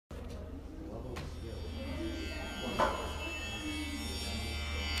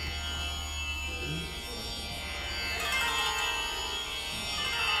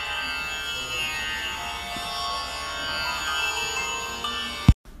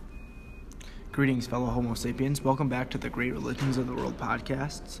Greetings, fellow Homo sapiens. Welcome back to the Great Religions of the World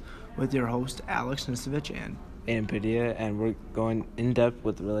podcasts with your host, Alex Nisevich and Aiden Padilla, and we're going in-depth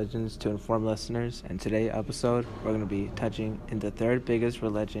with religions to inform listeners. And today's episode, we're going to be touching in the third biggest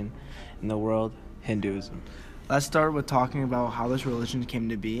religion in the world, Hinduism. Let's start with talking about how this religion came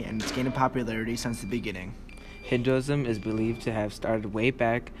to be and its gain in popularity since the beginning. Hinduism is believed to have started way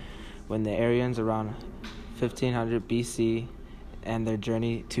back when the Aryans around 1500 BC and their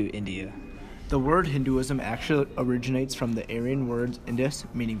journey to India. The word Hinduism actually originates from the Aryan word Indus,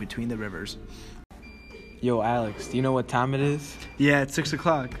 meaning between the rivers. Yo, Alex, do you know what time it is? Yeah, it's 6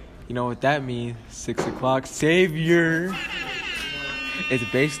 o'clock. You know what that means? 6 o'clock, Savior! It's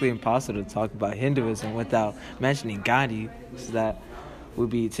basically impossible to talk about Hinduism without mentioning Gandhi, so that would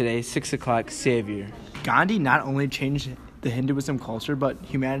be today's 6 o'clock Savior. Gandhi not only changed the Hinduism culture, but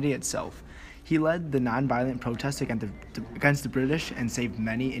humanity itself. He led the nonviolent protests against the British and saved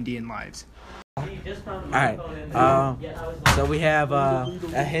many Indian lives. Alright, so we have a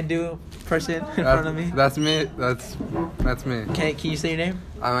Hindu person in front of me. That's me. That's me. Can you say your name?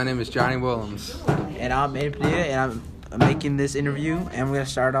 My name is Johnny Williams. And I'm Aiden Padilla, and I'm making this interview, and we're going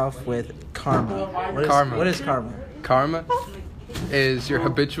to start off with karma. What is karma? Karma is your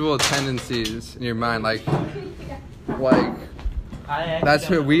habitual tendencies in your mind, like that's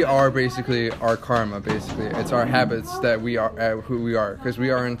who we are. Basically, our karma. Basically, it's our habits that we are who we are, because we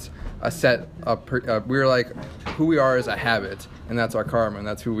aren't a set of. We're like who we are is a habit, and that's our karma, and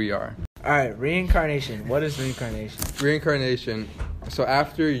that's who we are. All right, reincarnation. What is reincarnation? Reincarnation. So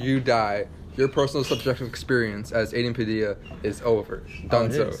after you die, your personal subjective experience as Aiden Padilla is over.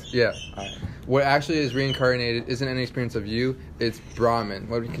 Done. So yeah. All right. What actually is reincarnated isn't any experience of you. It's Brahman.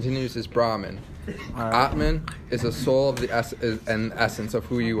 What continues is Brahman. Right. Atman is the soul of the essence of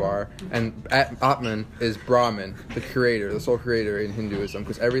who you are, and Atman is Brahman, the creator, the sole creator in Hinduism,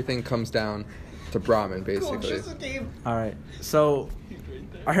 because everything comes down to Brahman, basically. All right. So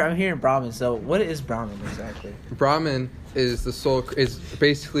I'm hearing Brahman. So what is Brahman exactly? Brahman is the soul. Is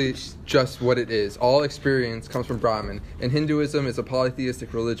basically just what it is. All experience comes from Brahman. And Hinduism is a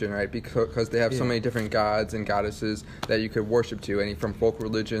polytheistic religion, right? Because they have so many different gods and goddesses that you could worship to. Any from folk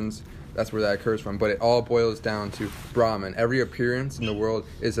religions, that's where that occurs from. But it all boils down to Brahman. Every appearance in the world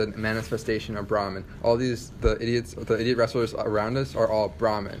is a manifestation of Brahman. All the idiot wrestlers around us are all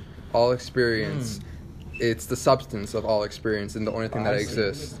Brahman. All experience, it's the substance of all experience and the only thing that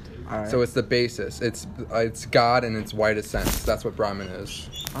exists. Right. So it's the basis. It's God in its widest sense. That's what Brahman is.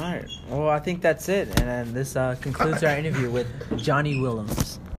 All right. Well, I think that's it. And then this concludes our interview with Johnny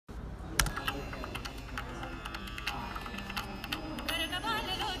Williams.